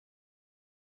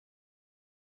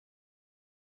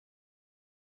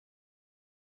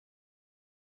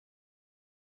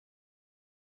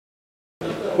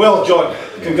Well, John,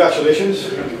 congratulations.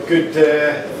 Good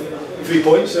 3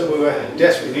 points that we were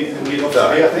desperately needing off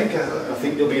today, I think. I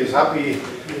think you'll be as happy,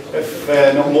 if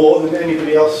not more, than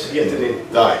anybody else here today.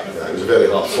 Aye, it was a very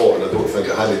hard fought, and I don't think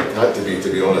it had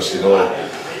to be honest. You know,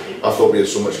 I thought we had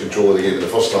so much control of the game in the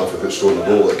first half without scoring the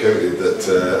goal that counted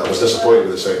that I was disappointed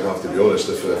with the second half, to be honest.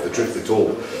 If the truth be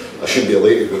told, I should be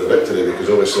elated with the victory because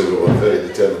obviously we were very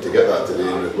determined to get that today,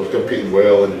 and we're competing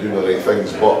well and doing the right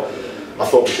things. But I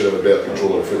thought we should have a better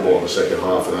control of football in the second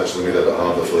half and actually made it a bit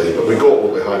harder for them. But we got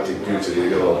what we had to do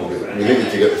today. You know, we needed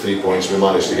to get the 3 points. We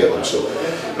managed to get them. So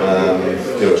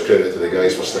you know, it's credit to the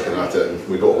guys for sticking at it, and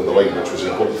we got over the line, which was the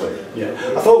important thing. Yeah,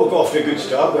 I thought we got off to a good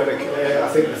start. Where I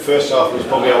think the first half was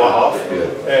probably our half.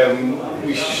 Yeah.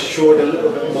 We showed a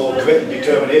little bit more grit and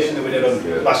determination than we did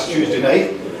on last Tuesday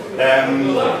night.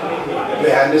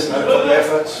 Henderson had a couple of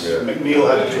efforts. Yeah. McNeil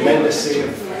had a tremendous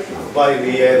save by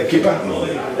the keeper,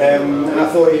 and I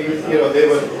thought they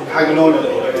were hanging on a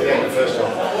little bit at the end of the first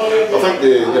half. I think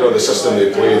the system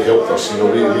they played helped us. You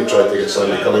know, we tried to get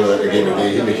Sandy Coughlin into the game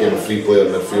today. He became a free player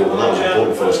in midfield, and that was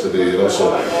important for us today. You know,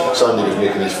 so Sandy was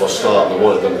making his first start, and I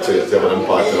wanted him to have an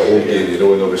impact in the whole game. You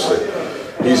know, and obviously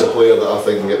he's a player that I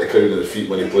think can get the crowd in the feet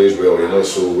when he plays well, you know,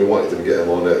 so we wanted to get him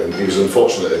on it, and he was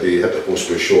unfortunate today. He hit the post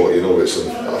with a shot, you know, I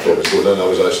thought it was going in. I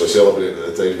was actually celebrating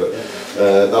at the time, but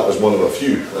that was one of a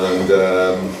few, and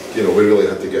you know, we really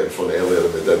had to get in front earlier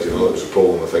than we did. You know, that was a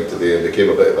problem I think today, and it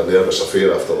became a bit of a nervous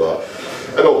affair after that.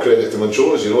 And all credit to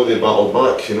Montrose, you know, they battled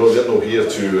back. You know, they're not here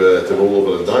to roll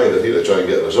over and die. They're here to try and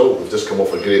get a result. They've just come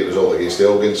off a great result against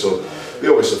Elgin, so they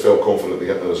obviously felt confident in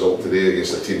getting a result today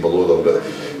against the team below them.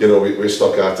 But you know, we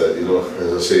stuck at it. You know,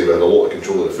 as I say, we had a lot of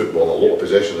control of the football, a lot of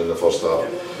possession in the first half.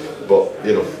 But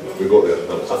you know, we got there.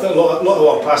 I think a lot of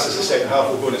our passes the second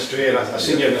half were going astray, and I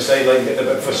seen you on the sideline getting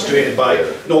a bit frustrated by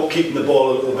not keeping the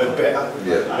ball a little bit better.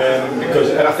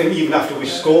 And I think even after we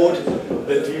scored,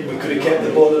 that we could have kept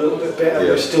the ball a little bit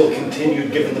better. We still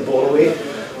continued giving the ball away.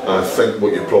 I think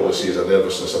what you probably see is a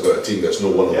nervousness about a team that's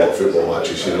not won a lot of football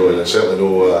matches, you know, and I certainly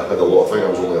know I had a lot. I think I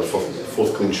was only a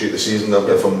fourth clean sheet this season,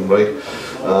 if I'm right.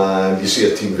 And you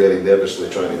see a team very nervously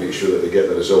trying to make sure that they get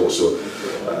the result. So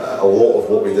a lot of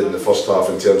what we did in the first half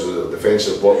in terms of the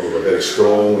defensive work, we were very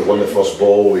strong. We won the first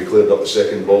ball, we cleared up the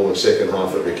second ball. In the second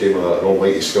half, it became an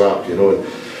almighty scrap, you know. And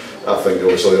I think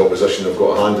obviously the opposition have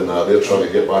got a hand in that. They're trying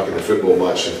to get back in the football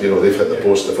match. You know, they've hit the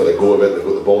post, they've had a go of it, they've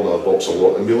got the ball in our box a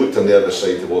lot, and we looked a nervous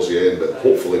side towards the end, but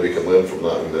hopefully we can learn from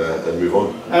that and move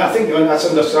on. And I think that's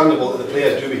understandable that the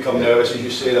players do become nervous. As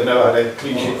you say, they've now had a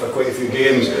clean sheet for quite a few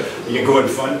games. You go in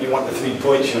front, you want the 3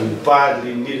 points, you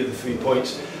badly needed the 3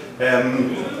 points.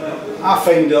 I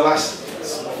find the last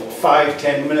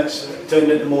 5-10 minutes turned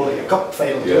into more like a cup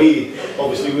final to me.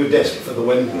 Obviously we were desperate for the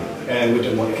win and we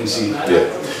didn't want to concede.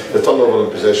 The turnover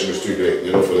in possession was too great,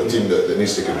 you know, for a team that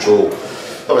needs to control.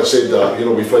 Having said that, you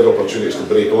know, we've had opportunities to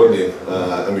break on them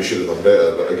and we should have done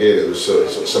better, but again it was sort of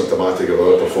symptomatic of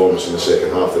our performance in the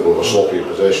second half that we were sloppy in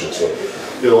possession. So,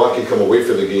 you know, I can come away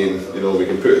from the game, you know, we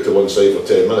can put it to one side for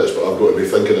 10 minutes, but I've got to be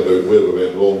thinking about where we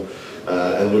went wrong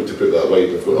and look to put that right.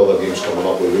 We've got other games coming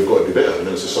up where we've got to be better, and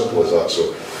it's as simple as that.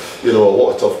 So, you know, a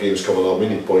lot of tough games coming up. We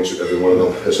need points out every one of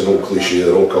them. It's an old cliche,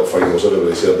 they're all cup finals,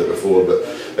 everybody's heard it before, but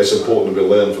it's important we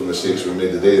learn from the mistakes we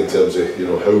made today in terms of, you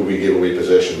know, how we gave away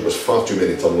possession. There was far too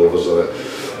many turnovers in it,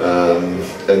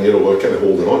 and you know, we're kind of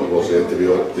holding on towards the end, to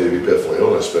be perfectly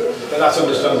honest. But that's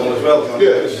understandable as well, John,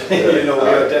 because you know, we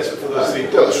are desperate for those 3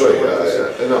 points. That's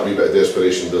right, and that wee bit of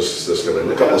desperation does come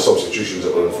in. A couple of substitutions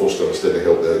that were enforced on us didn't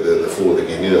help the flow of the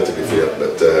game either, to be fair.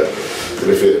 But to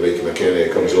be fair to Mikey McKenna, he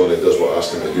comes on and does what I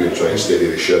asked him to do and try and steady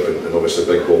the ship, and obviously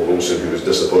Big Ball Wilson, who was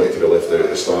disappointed to be left out at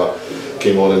the start,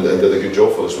 came on and did a good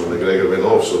job for us when McGregor went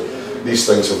off. So these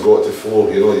things have got to flow,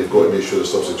 you know, you've got to make sure the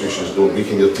substitutions don't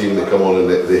weaken your team. They come on and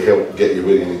they help get you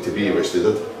where you need to be, which they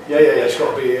did. Yeah, it's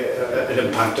got to be an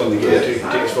impact on the game to take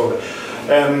us forward.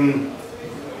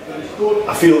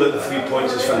 I feel that the 3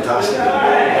 points is fantastic.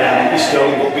 East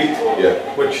Stirling got beat,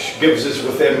 which gives us,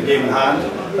 with them game in hand,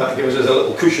 that gives us a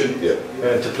little cushion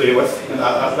to play with, and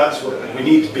that's what we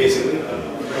need basically.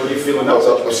 How do you feel on that?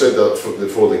 I've said that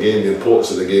before the game, the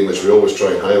importance of the game, which we always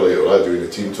try and highlight, or I do in the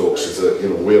team talks, is that, you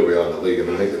know, where we are in the league,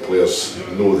 and I think the players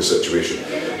know the situation.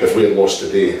 If we had lost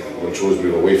today, when Montrose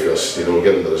move away for us, you know,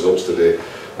 given the results today,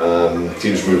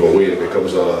 teams move away, it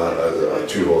becomes a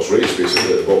 2-horse race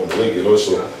basically at the bottom of the league, you know.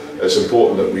 So it's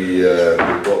important that we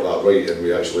got that right and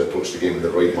we actually approached the game in the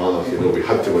right manner. You know, we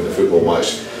had to win the football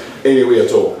match any way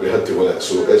at all. We had to win it.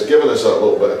 So it's given us that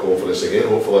little bit of confidence again,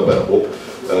 hopefully a bit of hope.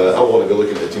 I want to be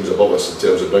looking at the teams above us in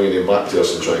terms of bringing them back to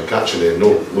us and trying catching them,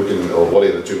 no looking or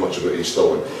worrying too much about East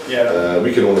Stirling. Yeah.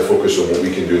 We can only focus on what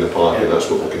we can do in the park, and that's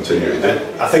what we'll continue to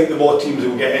do. I think the more teams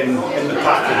will get in the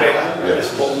pack, the better.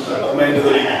 This bottom end of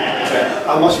the league.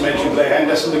 I must mention Blair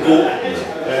Henderson, the goal.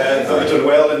 He's done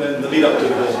well in the lead up to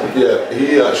the goal. Yeah,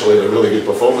 he actually had a really good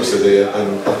performance today,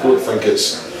 and I don't think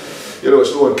it's,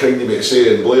 it's no unkind of me to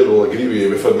say, and Blair will agree with you.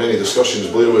 We've had many discussions.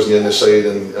 Blair wasn't in the side,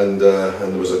 and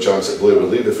there was a chance that Blair would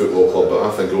leave the football club. But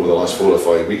I think over the last 4 or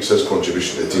 5 weeks, his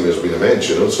contribution to the team has been immense.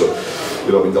 So,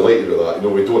 I've been delighted with that.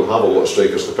 We don't have a lot of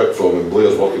strikers to pick from, and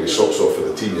Blair's working his socks off for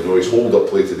the team. His hold-up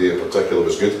play today in particular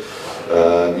was good.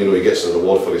 He gets the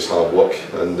reward for his hard work,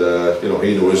 and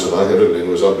he knows, and everybody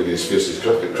knows I've been his fiercest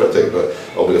critic, but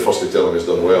I'll be the first to tell him he's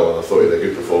done well, and I thought he had a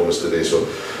good performance today. So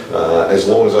as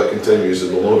long as that continues,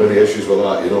 and we'll not have any issues with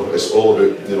that. It's all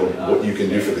about what you can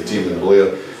do for the team, and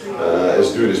Blair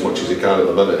is doing as much as he can at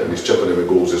the minute, and he's chipping in with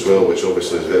goals as well, which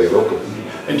obviously is very welcome.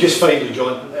 And just finally,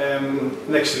 John,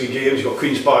 next 3 games, you've got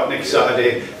Queen's Park next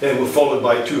Saturday, then we're followed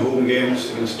by 2 home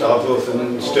games against Stargrowth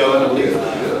and Stirling, I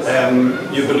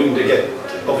believe. You're looking to get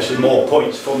obviously more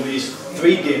points from these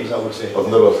 3 games, I would say. I've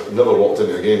never walked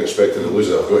into a game expecting to lose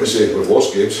it. I've got to say, we've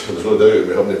lost games, there's no doubt,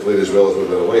 we haven't played as well as we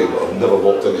were away, but I've never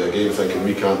walked into a game thinking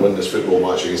we can't win this football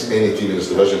match against any team in this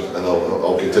division, and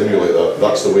I'll continue like that.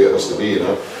 That's the way it has to be.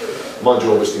 My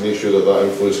job is to make sure that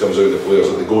influence comes out of the players,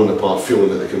 that they go in the park feeling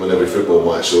that they can win every football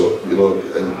match. So,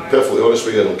 and perfectly honest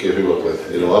with you, I don't care who we're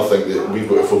playing. I think that we've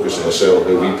got to focus on ourselves,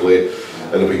 how we play,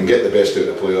 and if we can get the best out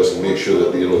of the players and make sure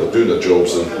that they're doing their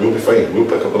jobs, then we'll be fine. We'll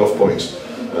pick up enough points.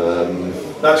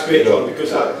 That's great, John,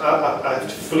 because I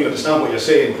fully understand what you're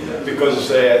saying, because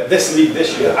this league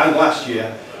this year and last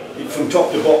year, from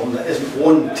top to bottom, there isn't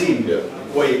one team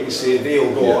where you can say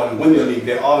they'll go on and win the league.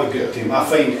 They are a good team. I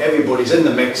find everybody's in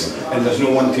the mix, and there's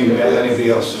no one team better than anybody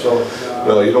else. So,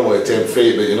 well, you don't want to tempt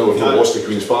fate, but we've not lost to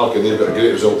Queen's Park, and they've got a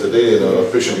great result today, and are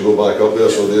pushing to go back up there.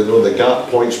 So the gap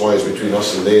points-wise between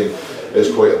us and them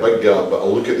is quite a big gap. But I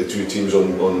look at the 2 teams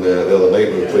on the other night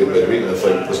when we played midweek, and I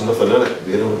think there's nothing in it.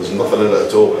 There's nothing in it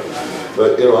at all.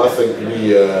 But I think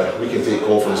we can take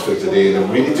confidence for today, and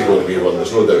we need to go to B1.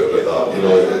 There's no doubt about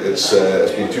that. It's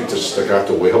been too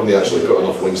staccato. We haven't actually put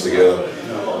enough wins together,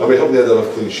 and we haven't had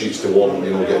enough clean sheets to warrant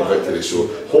getting victory. So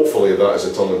hopefully that is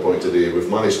a turning point today. We've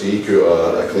managed to eke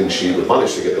out a clean sheet. We've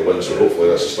managed to get the win. So hopefully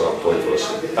that's a starting point for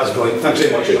us. That's brilliant. Thanks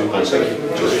very much. Okay, thanks. Thank you.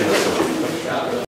 Cheers.